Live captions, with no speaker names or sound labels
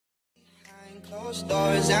Closed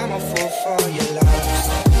doors, I'm a fool for your love.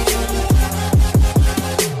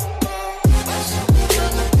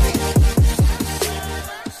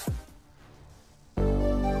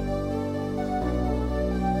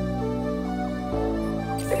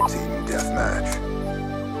 Team deathmatch.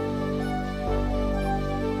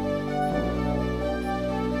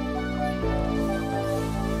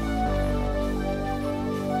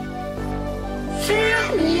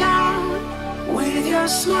 Fill me out with your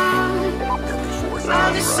smile.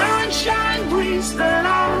 While the sunshine brings the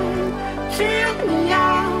light. Fill me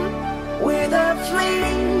out with a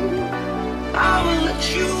flame. I will let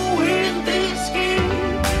you in this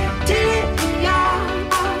game. Take me out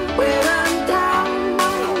when I'm down.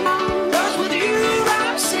 'Cause with you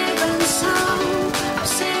I'm safe and sound. I'm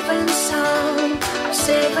safe and sound. I'm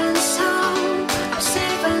safe and sound. I'm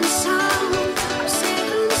safe and sound. I'm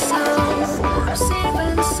safe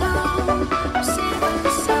and sound. I'm safe and sound. I'm safe and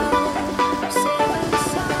sound. I'm safe and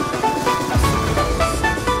sound.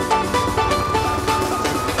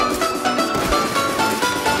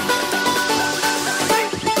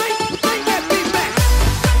 Bring that beat back.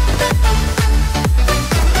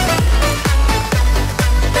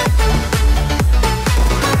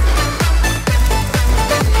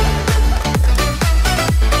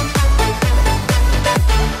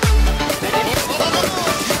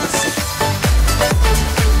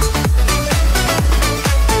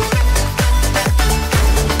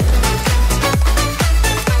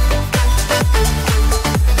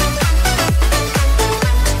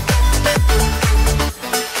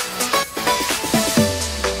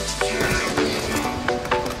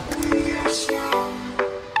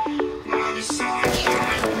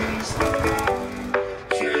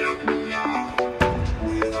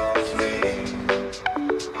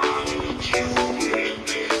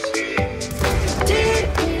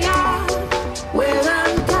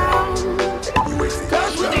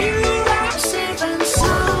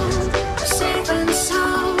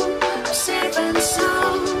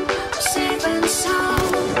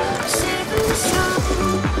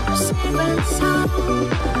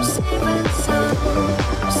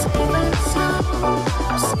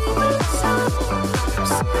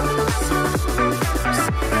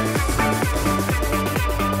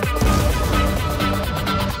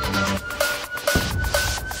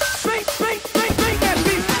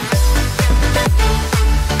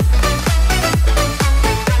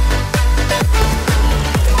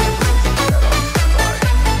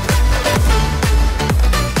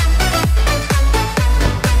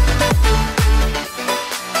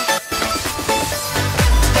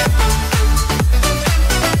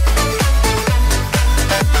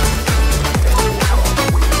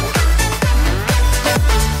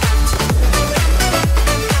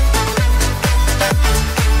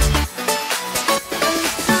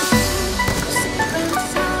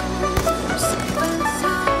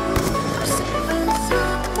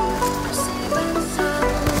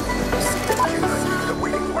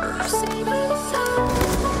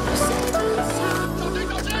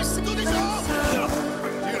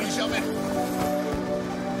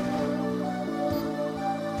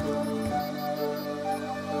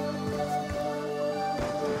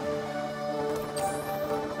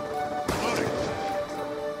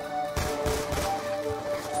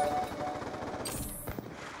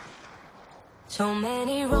 So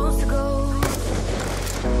many roads to go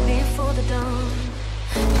before the dawn.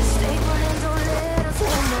 Just take my hand, don't let us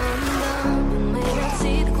come undone. We may not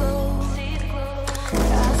see the glow,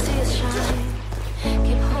 but I see us shine.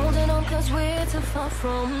 Keep holding on 'cause we're too far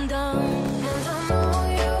from done. And I know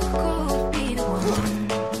you could be the one.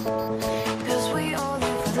 'Cause we all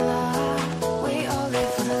live for the love. We all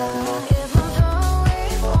live for the love. Even though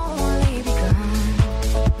we've only begun,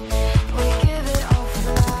 we give it all for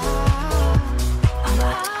the love. I'm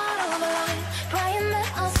out on the line, praying that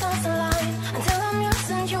our stars align. Until I'm yours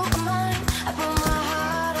and you are mine, I put my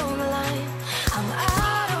heart on the line. I'm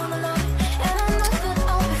out on the line, and I know that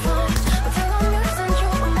I'll be fine. Until I'm yours and you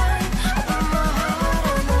are mine, I put my heart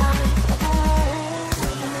on the line.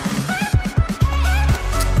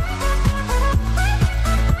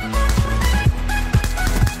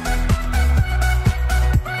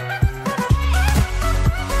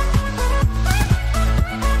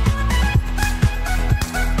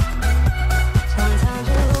 Sometimes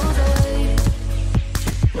we lose our way,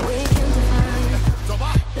 but we can define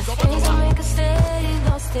the things that make us stay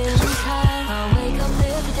lost in time. I wake up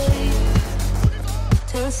every day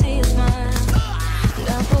to see a smile, and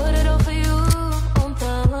I put it all for you on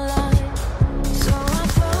the line. So I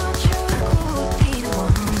thought you could be the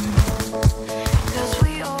one, 'cause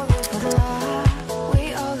we all live for the love. We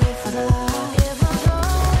all live for the love. Even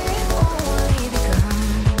though we've only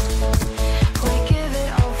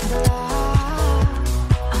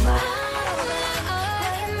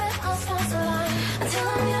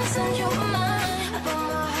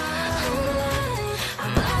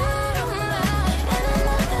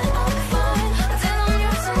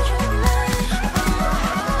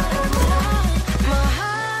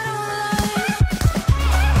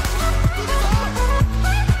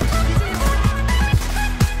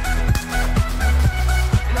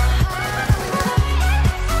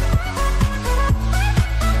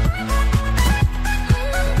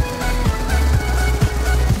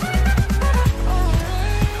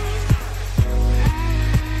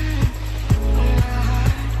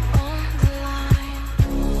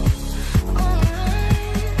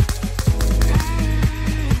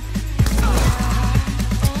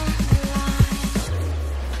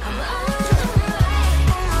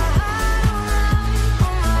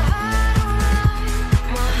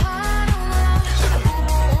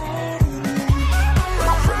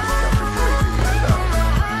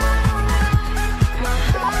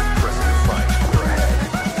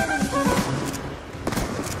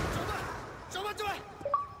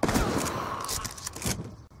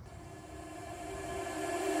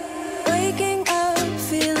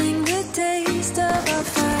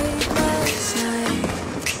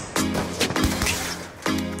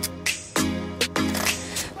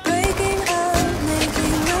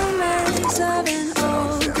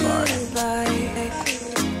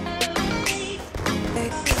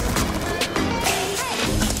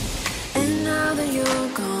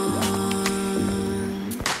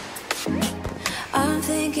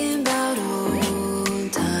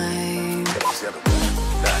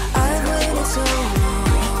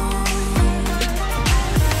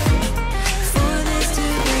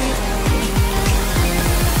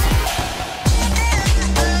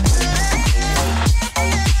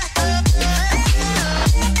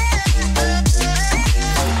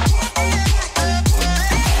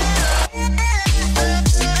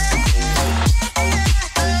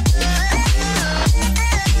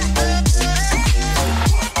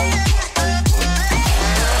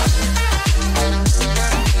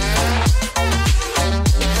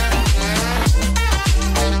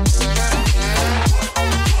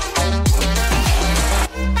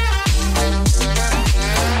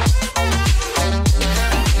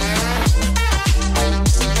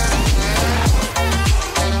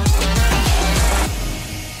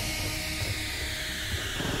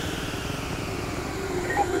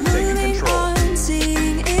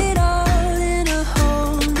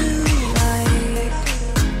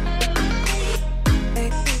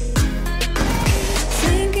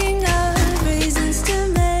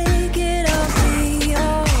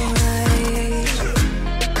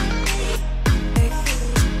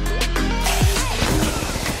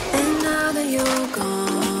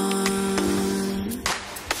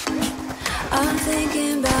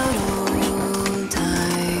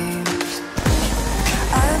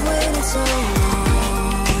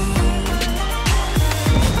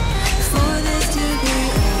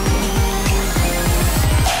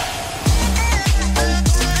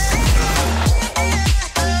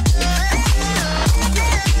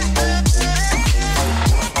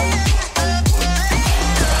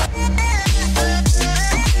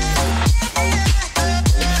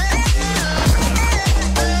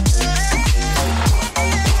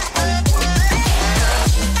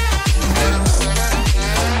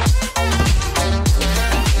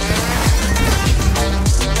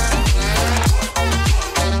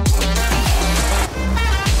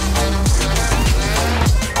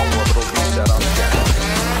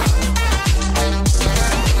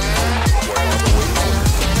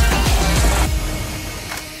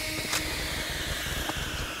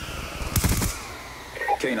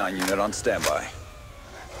K9 unit on standby.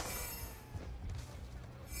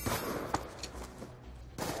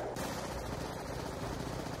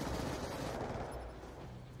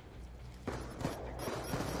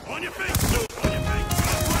 On your feet! On your feet!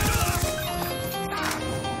 Right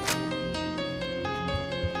up!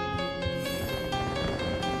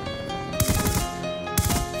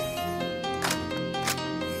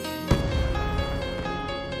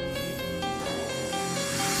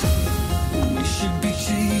 We should be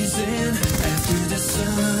chasing after the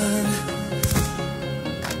sun.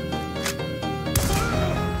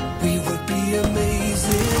 We would be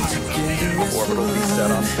amazing together as Orbital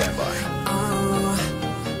reset on one. standby.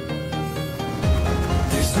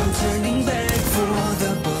 There's no turning back for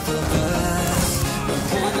the both of us. No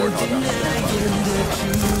point in denying the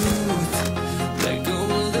truth.